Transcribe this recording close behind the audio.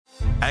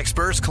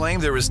Experts claim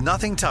there is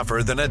nothing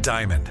tougher than a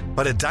diamond.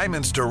 But at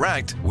Diamonds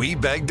Direct, we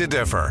beg to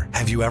differ.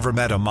 Have you ever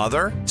met a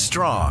mother?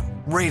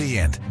 Strong,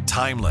 radiant,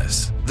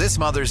 timeless. This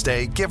Mother's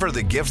Day, give her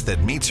the gift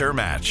that meets her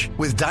match.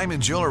 With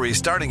diamond jewelry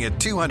starting at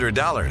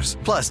 $200.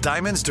 Plus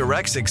Diamonds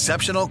Direct's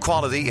exceptional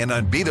quality and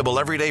unbeatable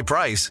everyday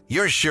price,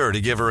 you're sure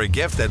to give her a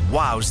gift that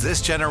wows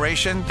this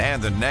generation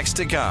and the next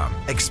to come.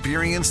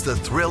 Experience the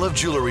thrill of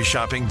jewelry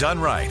shopping done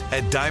right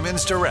at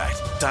Diamonds Direct.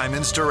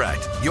 Diamonds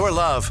Direct. Your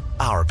love,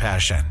 our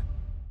passion.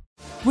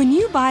 When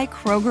you buy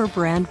Kroger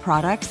brand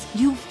products,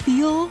 you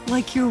feel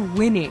like you're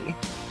winning.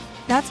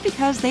 That's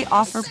because they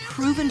offer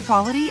proven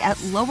quality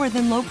at lower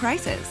than low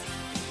prices.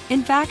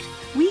 In fact,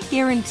 we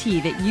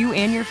guarantee that you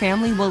and your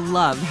family will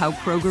love how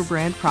Kroger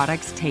brand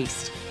products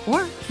taste,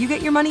 or you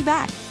get your money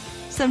back.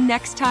 So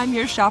next time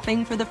you're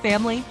shopping for the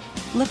family,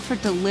 look for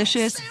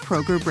delicious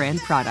Kroger brand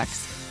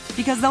products,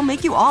 because they'll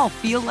make you all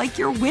feel like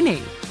you're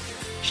winning.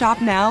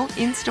 Shop now,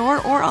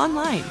 in-store, or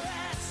online.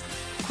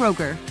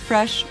 Kroger,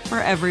 fresh for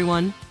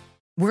everyone.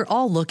 We're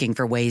all looking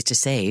for ways to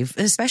save,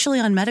 especially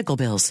on medical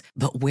bills.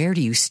 But where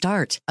do you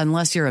start?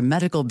 Unless you're a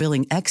medical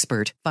billing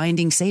expert,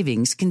 finding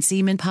savings can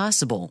seem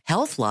impossible.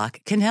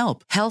 HealthLock can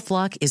help.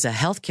 HealthLock is a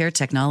healthcare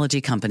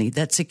technology company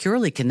that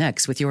securely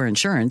connects with your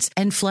insurance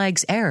and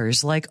flags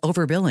errors like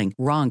overbilling,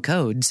 wrong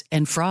codes,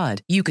 and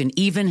fraud. You can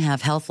even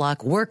have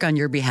HealthLock work on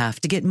your behalf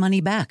to get money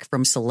back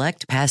from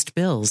select past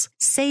bills.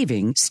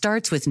 Saving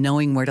starts with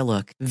knowing where to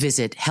look.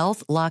 Visit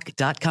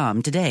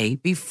healthlock.com today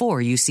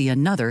before you see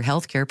another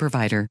healthcare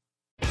provider.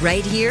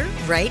 Right here,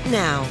 right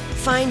now.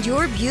 Find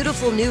your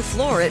beautiful new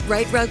floor at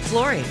Right Rug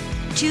Flooring.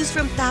 Choose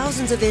from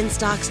thousands of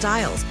in-stock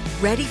styles,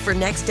 ready for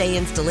next day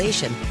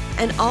installation,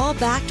 and all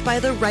backed by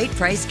the right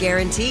price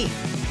guarantee.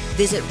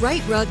 Visit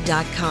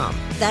rightrug.com.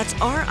 That's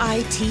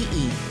RITERUG.com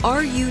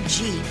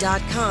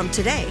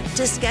today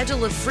to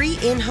schedule a free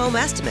in-home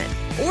estimate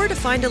or to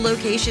find a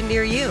location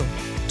near you.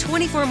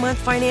 24-month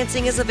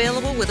financing is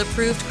available with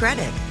approved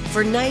credit.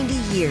 For 90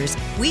 years,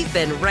 we've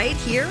been right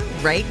here,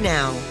 right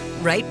now.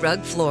 Right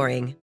Rug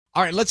Flooring.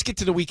 All right, let's get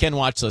to the weekend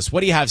watch list.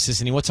 What do you have,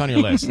 Sissany? What's on your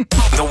list?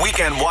 The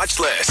weekend watch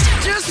list.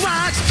 Just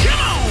watch. Come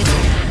on.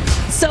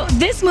 So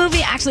this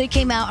movie actually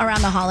came out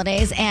around the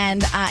holidays,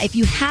 and if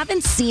you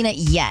haven't seen it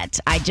yet,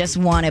 I just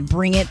want to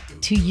bring it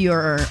to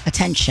your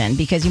attention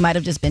because you might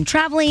have just been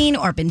traveling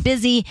or been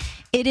busy.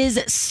 It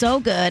is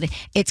so good.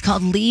 It's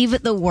called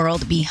Leave the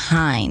World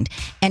Behind,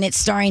 and it's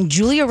starring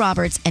Julia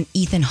Roberts and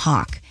Ethan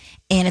Hawke.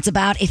 And it's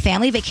about a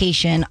family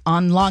vacation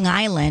on Long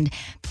Island,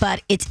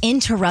 but it's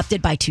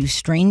interrupted by two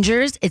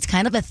strangers. It's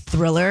kind of a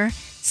thriller,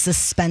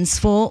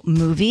 suspenseful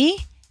movie,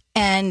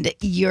 and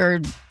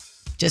you're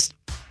just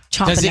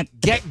chomping Does at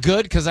it get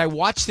good? Because I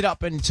watched it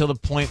up until the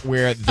point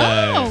where look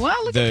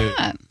at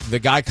that. The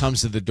guy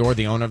comes to the door,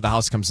 the owner of the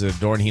house comes to the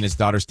door, and he and his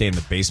daughter stay in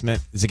the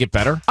basement. Does it get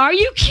better? Are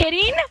you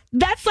kidding?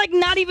 That's like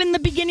not even the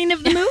beginning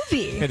of the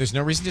movie. Okay, there's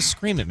no reason to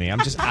scream at me. I'm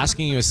just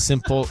asking you a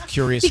simple,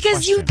 curious Because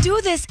question. you do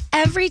this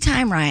every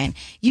time, Ryan.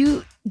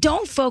 You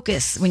don't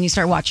focus when you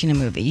start watching a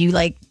movie. You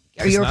like...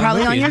 Or It's you're not a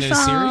probably movie. on your Isn't it a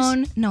series?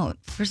 phone. No,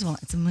 first of all,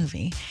 it's a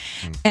movie.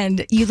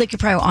 And you're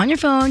probably on your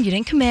phone, you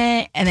didn't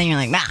commit, and then you're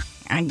like, nah,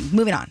 I'm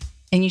moving on.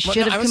 And you should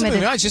have I wasn't committed.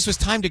 moving on. It just was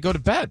time to go to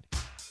bed.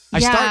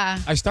 Yeah.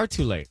 I start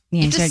too late.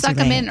 Yeah, You just start suck too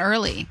them late. in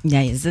early.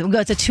 Yeah, it's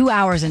a 2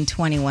 hours and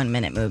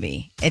 21-minute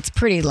movie. It's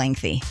pretty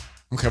lengthy.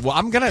 Okay, well,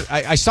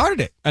 I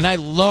started it, and I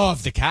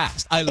love the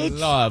cast. I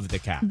love the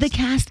cast. The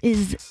cast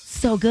is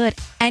so good.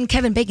 And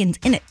Kevin Bacon's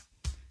in it.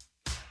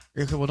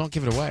 Okay, well, don't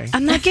give it away.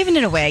 I'm not giving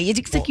it away. You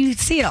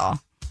see it all.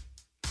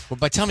 Well,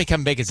 by telling me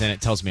Kevin Bacon's in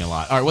it tells me a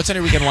lot. All right, what's on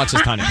your weekend watch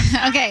this, Tanya?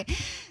 Okay,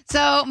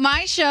 so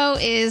my show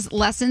is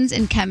Lessons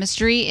in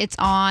Chemistry. It's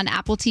on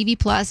Apple TV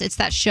Plus. It's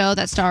that show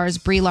that stars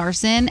Brie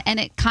Larson, and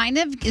it kind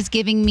of is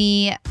giving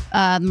me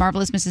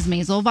Marvelous Mrs.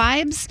 Maisel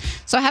vibes.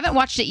 So I haven't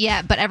watched it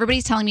yet, but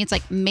everybody's telling me it's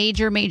like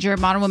major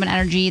modern woman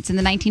energy. It's in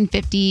the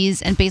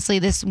 1950s, and basically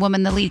this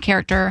woman, the lead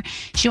character,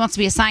 she wants to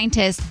be a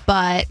scientist,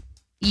 but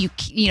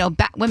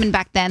women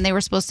back then, they were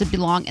supposed to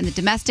belong in the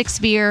domestic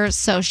sphere.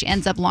 So she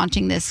ends up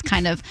launching this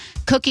kind of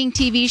cooking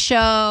TV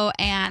show,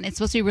 and it's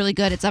supposed to be really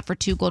good. It's up for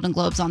 2 Golden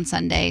Globes on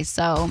Sunday.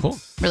 So Cool.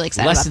 Really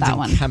excited Lessons about that in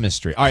one.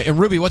 Chemistry. All right, and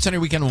Ruby, what's on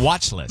your weekend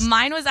watch list?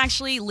 Mine was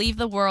actually Leave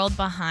the World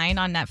Behind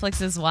on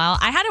Netflix as well.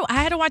 I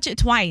had to watch it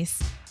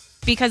twice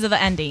because of the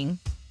ending.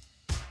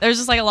 There's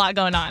just like a lot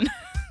going on.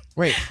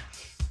 Wait,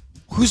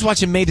 who's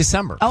watching May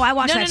December? Oh, I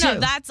watched that too. No.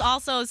 That's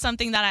also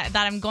something that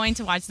I'm going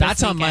to watch. That's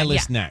this on my weekend.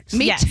 list Yeah. next.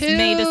 Me Yes, too.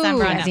 May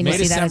December on I think Netflix. May see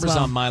that as December's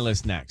well. on my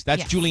list next.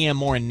 That's Yes. Julianne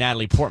Moore and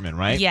Natalie Portman,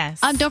 right?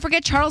 Yes. Don't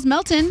forget Charles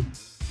Melton.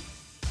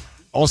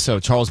 Also,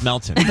 Charles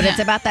Melton. But it's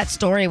about that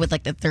story with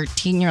like the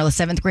 13-year-old,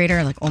 the 7th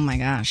grader. Like, oh my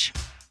gosh.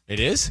 It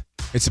is?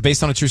 It's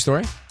based on a true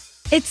story?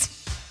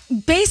 It's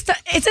based on,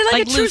 is it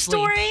like a true loosely.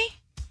 story?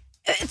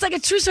 It's like a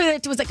true story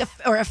that was like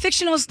a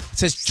fictional It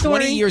says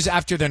story. 20 years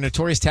after their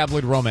notorious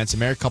tabloid romance, a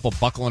married couple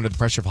buckle under the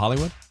pressure of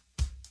Hollywood?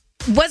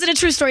 Was it a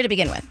true story to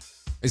begin with?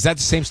 Is that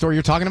the same story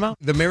you're talking about?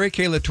 The Mary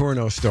Kay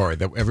Letourneau story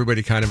that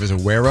everybody kind of is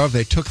aware of,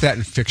 they took that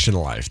and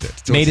fictionalized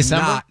it. So May it's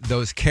December? not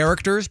those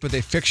characters, but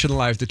they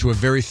fictionalized it to a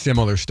very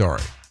similar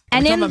story.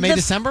 And We're in talking about May, the,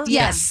 December?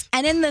 Yes.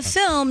 And in the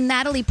film,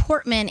 Natalie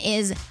Portman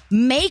is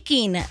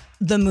making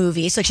the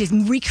movie. So she's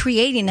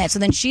recreating it. So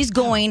then she's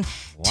going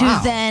to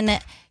then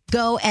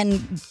go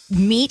and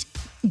meet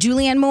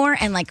Julianne Moore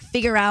and like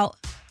figure out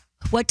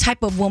what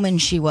type of woman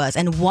she was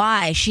and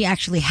why she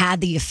actually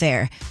had the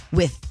affair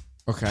with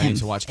Okay, I him. need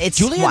to watch. It's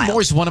Julianne wild.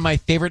 Moore is one of my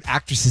favorite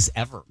actresses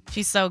ever.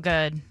 She's so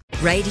good.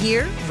 Right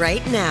here,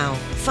 right now.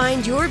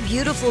 Find your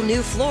beautiful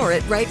new floor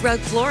at Right Rug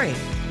Flooring.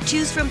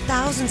 Choose from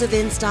thousands of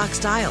in-stock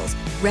styles,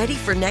 ready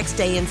for next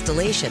day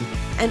installation,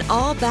 and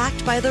all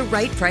backed by the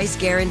right price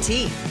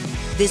guarantee.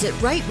 Visit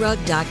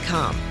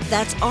rightrug.com.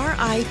 That's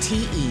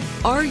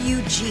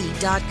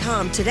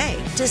RITERUG.com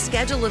today to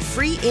schedule a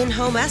free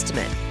in-home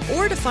estimate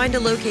or to find a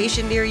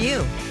location near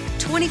you.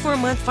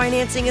 24-month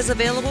financing is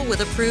available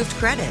with approved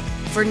credit.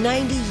 For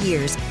 90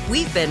 years,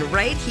 we've been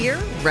right here,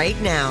 right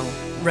now.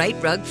 Right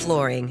Rug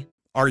Flooring.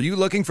 Are you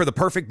looking for the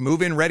perfect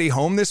move-in ready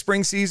home this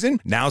spring season?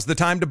 Now's the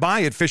time to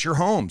buy at Fisher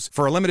Homes.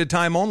 For a limited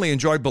time only,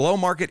 enjoy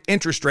below-market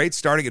interest rates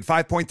starting at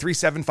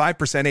 5.375%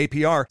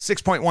 APR,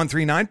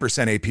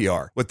 6.139%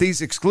 APR. With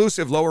these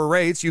exclusive lower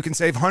rates, you can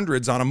save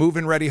hundreds on a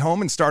move-in ready home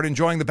and start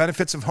enjoying the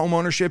benefits of home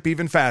ownership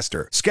even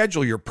faster.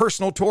 Schedule your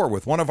personal tour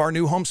with one of our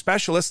new home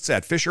specialists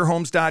at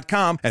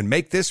FisherHomes.com and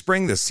make this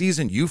spring the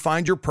season you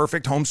find your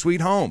perfect home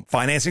sweet home.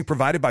 Financing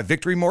provided by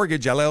Victory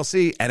Mortgage,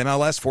 LLC,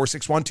 NMLS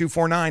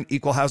 461249,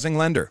 Equal Housing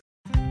Lender.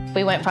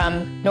 We went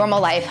from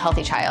normal life,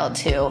 healthy child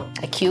to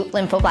acute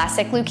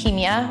lymphoblastic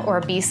leukemia, or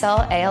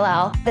B-cell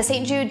ALL. The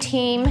St. Jude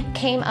team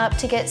came up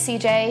to get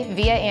CJ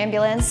via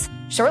ambulance.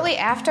 Shortly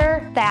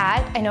after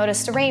that, I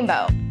noticed a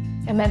rainbow.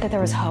 It meant that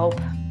there was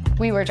hope.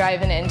 We were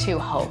driving into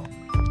hope.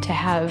 To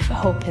have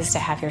hope is to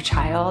have your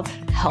child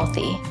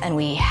healthy, and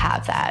we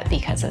have that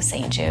because of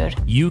St. Jude.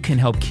 You can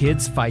help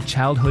kids fight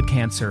childhood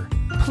cancer.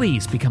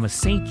 Please become a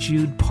St.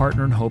 Jude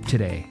Partner in Hope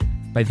today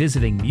by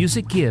visiting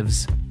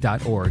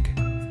musicgives.org.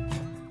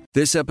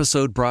 This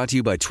episode brought to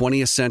you by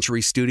 20th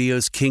Century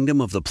Studios'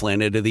 Kingdom of the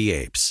Planet of the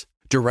Apes.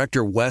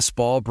 Director Wes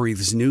Ball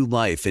breathes new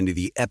life into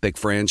the epic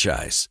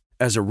franchise.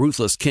 As a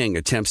ruthless king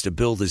attempts to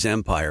build his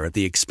empire at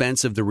the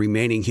expense of the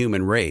remaining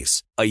human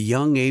race, a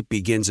young ape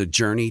begins a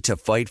journey to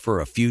fight for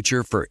a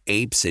future for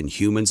apes and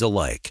humans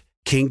alike.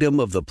 Kingdom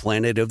of the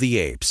Planet of the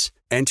Apes.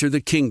 Enter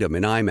the kingdom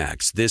in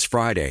IMAX this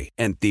Friday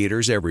and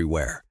theaters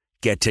everywhere.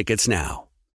 Get tickets now.